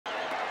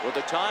with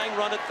a tying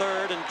run at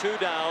third and 2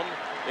 down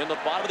in the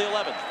bottom of the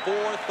 11th.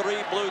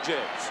 4-3 Blue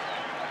Jays.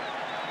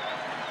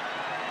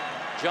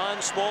 John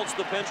Smoltz,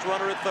 the pinch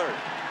runner at third.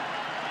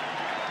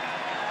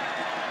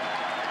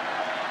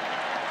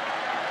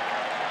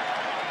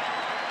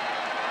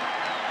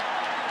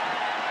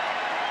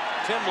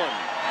 Timlin.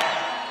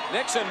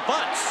 Nixon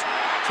bunts.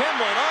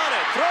 Timlin on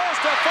it. Throws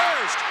to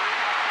first.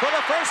 For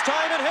the first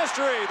time in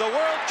history, the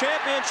World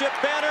Championship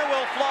banner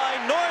will fly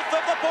north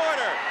of the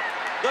border.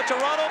 The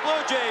Toronto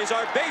Blue Jays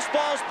are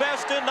baseball's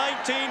best in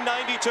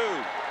 1992.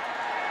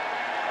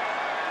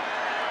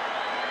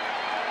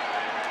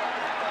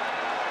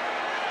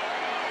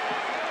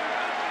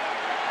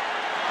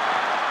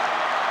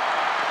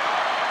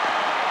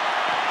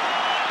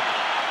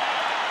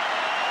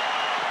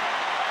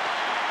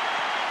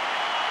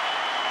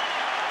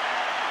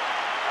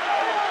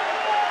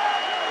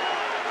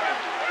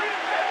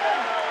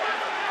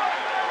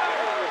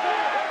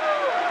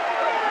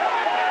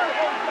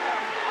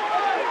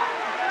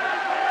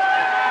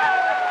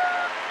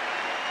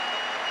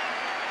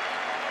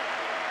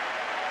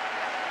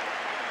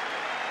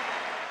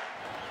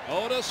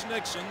 Otis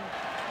Nixon,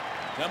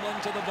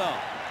 Timlin to the belt.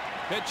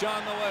 Pitch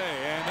on the way,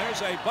 and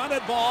there's a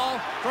bunted ball.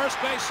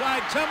 First base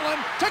side, Timlin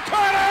to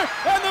Carter,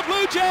 and the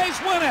Blue Jays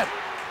win it.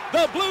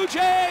 The Blue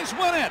Jays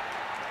win it.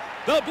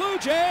 The Blue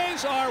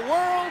Jays are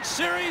World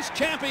Series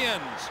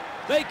champions.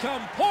 They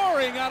come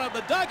pouring out of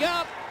the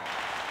dugout.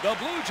 The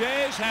Blue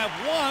Jays have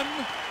won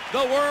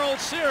the World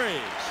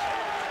Series.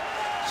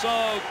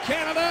 So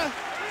Canada,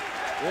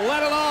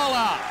 let it all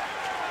out.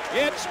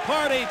 It's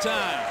party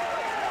time.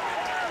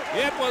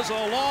 It was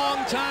a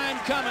long time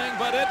coming,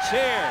 but it's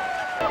here.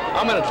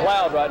 I'm in a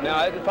cloud right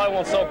now. It probably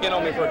won't soak in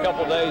on me for a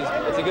couple of days.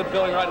 It's a good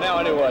feeling right now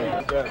anyway.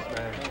 Yes,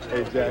 man.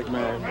 Hey, Jack,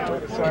 man.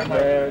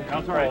 Man,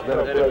 that's all right. It's been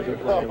a pleasure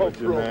playing with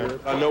you, man.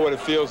 I know what it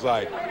feels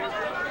like.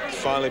 It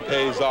finally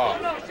pays off.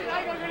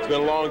 It's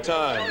been a long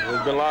time.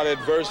 There's been a lot of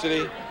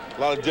adversity,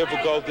 a lot of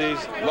difficulties,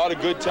 a lot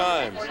of good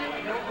times.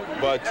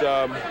 But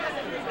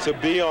to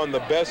be on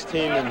the best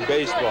team in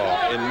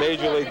baseball, in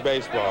Major League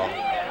Baseball,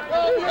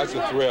 that's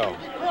a thrill.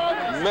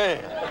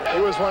 Man.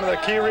 It was one of the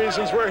key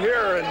reasons we're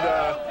here, and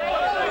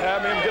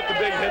having him get the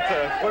big hit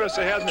to put us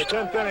ahead in the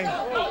 10th inning,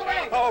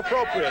 how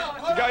appropriate.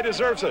 The guy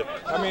deserves it.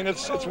 I mean,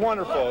 it's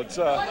wonderful. It's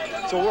a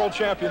world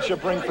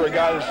championship ring for a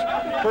guy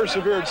who's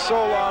persevered so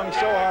long,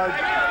 so hard.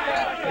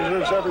 He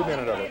deserves every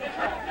minute of it.